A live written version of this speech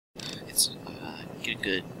It's get a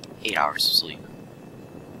good 8 hours of sleep.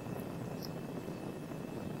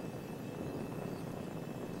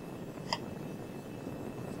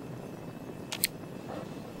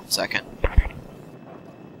 Second.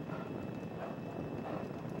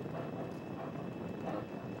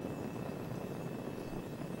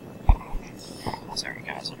 Sorry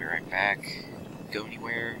guys, I'll be right back. Go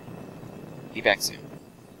anywhere. Be back soon.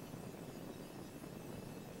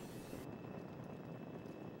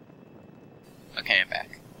 Okay, I'm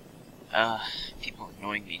back. People are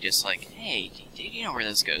annoying me just like, hey, do you know where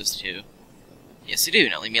this goes to? Yes, I do,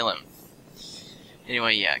 now leave me alone.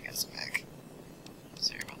 Anyway, yeah, I guess I'm back.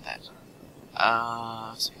 Sorry about that.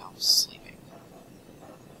 So I was sleeping.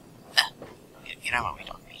 Get out of my way,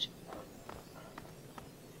 dog meat.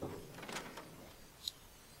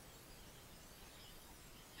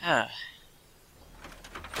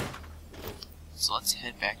 So let's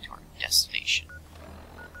head back to our destination.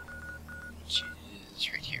 Which is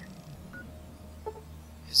right here.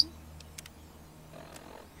 Is it?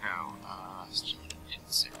 No, still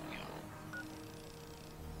it's there we go.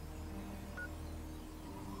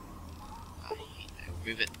 I hate that.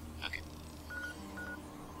 Move it. Okay.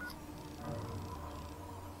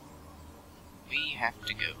 We have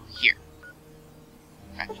to go here.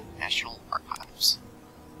 Back to the National Archives.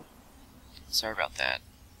 Sorry about that.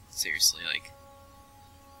 Seriously, like,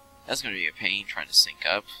 that's gonna be a pain trying to sync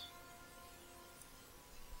up.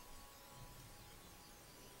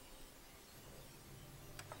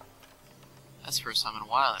 That's the first time in a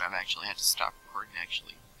while that I've actually had to stop recording and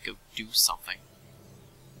actually go do something.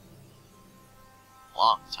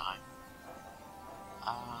 Long time.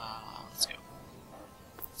 Let's go.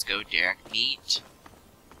 Let's go, Derek. Meet.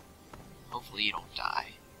 Hopefully you don't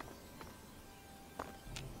die.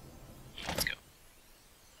 Let's go.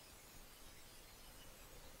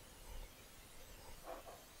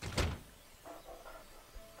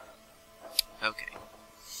 Okay.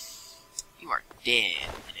 You are dead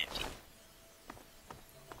and empty.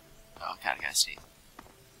 Oh god, I gotta sneeze.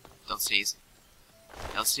 Don't sneeze.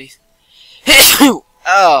 Don't sneeze. Oh!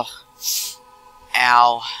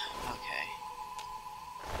 Ow. Okay.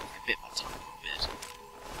 I bit my tongue a little bit.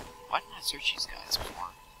 Why didn't I search these guys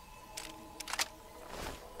before?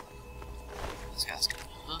 This guy's gonna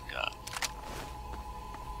hook up.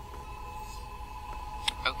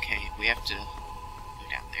 Okay, we have to go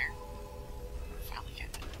down there. Finally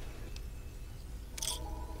get it.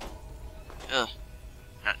 Ugh.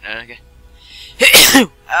 No, okay.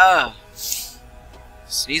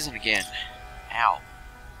 Sneezing again. Ow.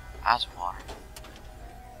 Eyes of water.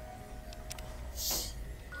 Let's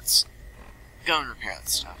go and repair that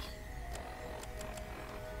stuff.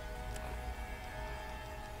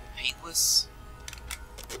 Paintless.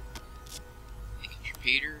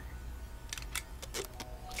 Repeater.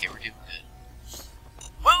 Okay, we're doing good.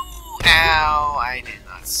 Whoa! Ow! I did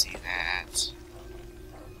not see that.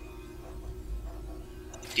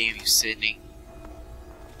 Damn you, Sydney.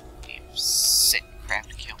 Damn sick crap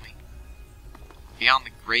to kill me. Beyond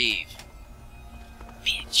the grave.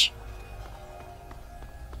 Bitch.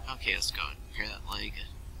 Okay, let's go and repair that leg.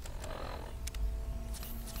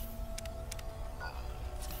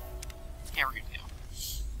 Yeah, we're good to go.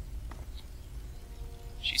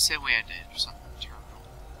 She said we had to enter something in the terminal.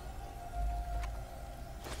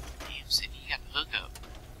 Damn, Sydney, you got the hookup.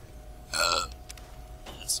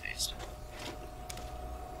 That's nasty.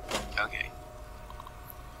 Okay.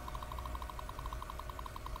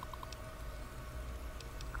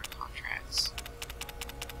 Contracts.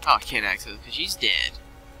 Oh, I can't access it because she's dead.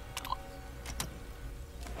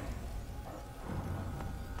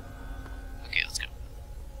 Okay, let's go.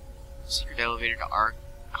 Secret elevator to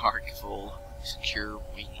Archival. Secure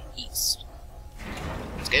wing east.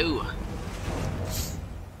 Let's go.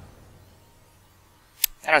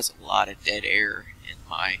 That has a lot of dead air in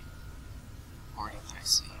my recording that I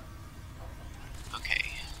see.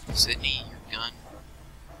 Okay, Sydney, your gun.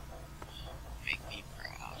 Make me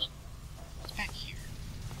proud. What's back here?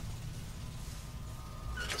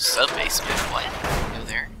 Sub-basement, what? Go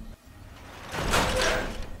there.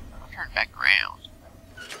 Turn back around.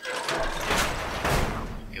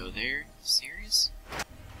 Go there. Serious?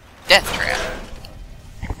 Death trap.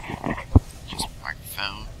 Just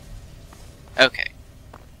microphone. Okay.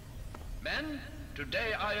 Men,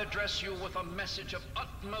 today I address you with a message of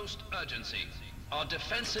utmost urgency. Our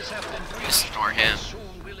defenses have been breached. Just ignore him.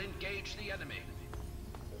 Soon we'll engage the enemy.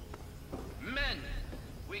 Men,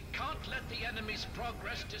 we can't let the enemy's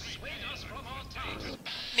progress dissuade us from our task.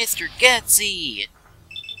 Mr. Gutsy!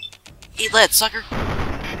 Eat lead, sucker! From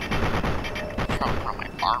my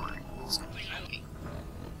armor.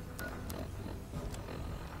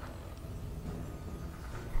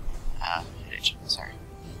 comprehension. Sorry.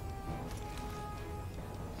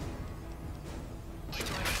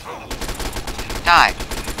 Die.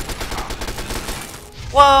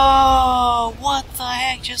 Whoa! What the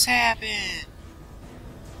heck just happened?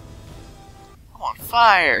 I'm on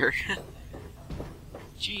fire.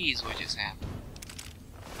 Jeez, what just happened?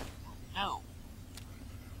 No.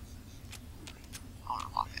 I want to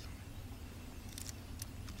lock it.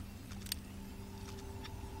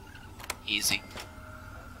 Easy.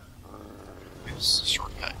 Here's a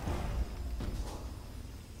shortcut.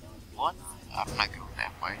 What? I'm not going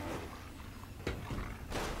that way.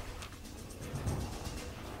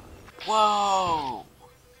 Whoa!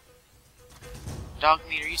 Dog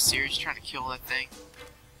meat, are you serious? Trying to kill that thing?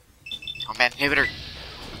 Combat inhibitor!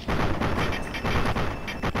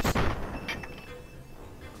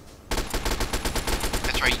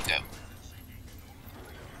 That's right, you go.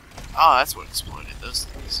 Oh, that's what exploded those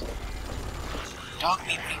things. Dog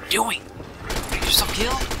meat, what are you doing? Make yourself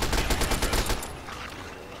kill?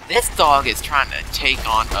 This dog is trying to take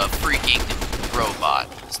on a freaking robot.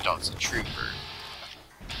 This dog's a trooper.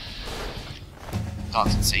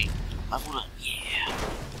 Dog's insane. Leveled up, yeah.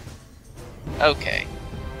 Okay.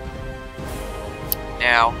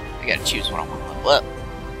 Now, I gotta choose what I want to level up.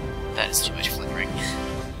 That is too much flickering.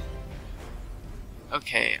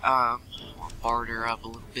 Okay, we'll barter up a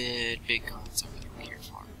little bit. Big guns, I'm gonna care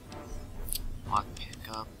for. Lock pick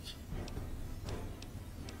up.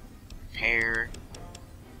 Repair.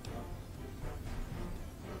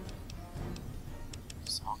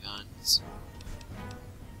 Small guns.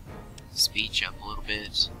 Speech up a little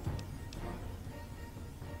bit.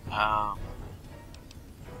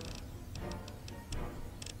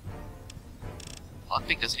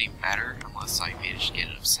 Lockpick doesn't even matter unless I manage to get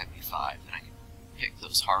it up 75. Then I can pick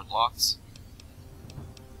those hard locks.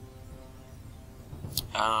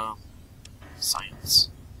 Science.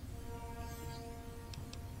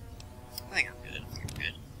 I think I'm good.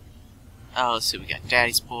 Let's see, we got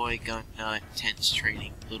Daddy's Boy, Gun Nut, Intense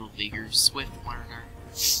Training, Little Leaguer, Swift Learner,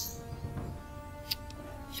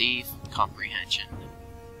 Thief, Comprehension.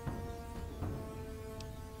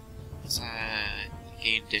 What's that?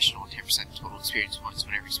 Gain additional 10% total experience points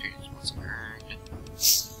whenever experience points are earned.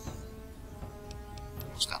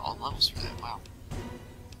 Almost got all levels for that, wow.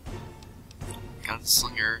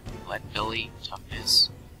 Gunslinger, Lead Belly, Toughness,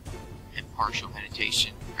 Impartial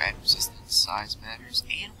Meditation, Rad Resistance, Size Matters,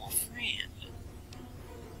 Animal Friend,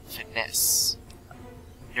 Finesse,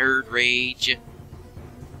 Nerd Rage,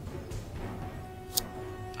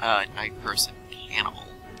 Night Person Cannibal,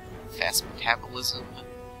 Fast Metabolism,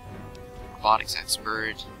 Robotics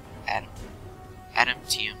Expert,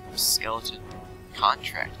 Adamantium Skeleton,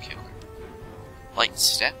 Contract Killer, Light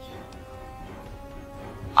Step.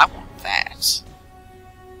 I want that.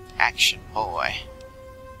 Action Boy.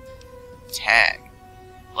 Tag.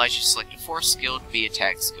 Allows you to select a force skill to be a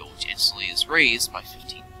tag skill, which instantly is raised by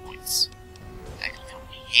 15 points. That could come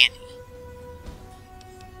in handy.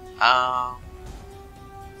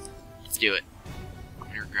 Let's do it. I'm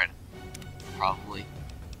gonna regret it. Probably.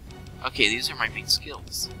 Okay, these are my main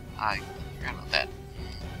skills. I forgot about that.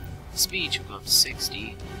 Speech will go up to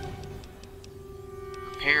 60.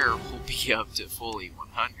 Repair will be up to fully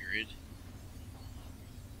 100.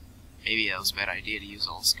 Maybe that was a bad idea to use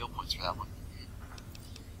all the skill points for that one.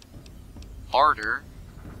 Barter.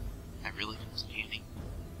 That really comes in handy.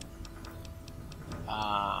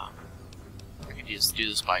 I can just do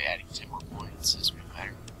this by adding 10 more points. Doesn't really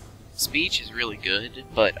matter. Speech is really good,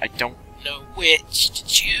 but I don't know which to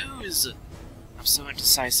choose. I'm so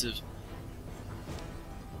indecisive.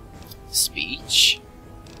 Speech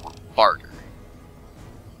or barter?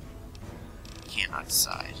 Cannot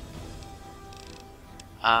decide.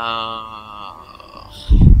 God.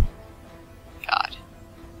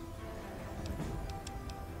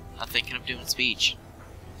 I'm thinking of doing speech.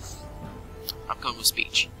 I'm going with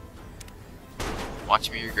speech.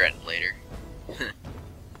 Watch me regret it later.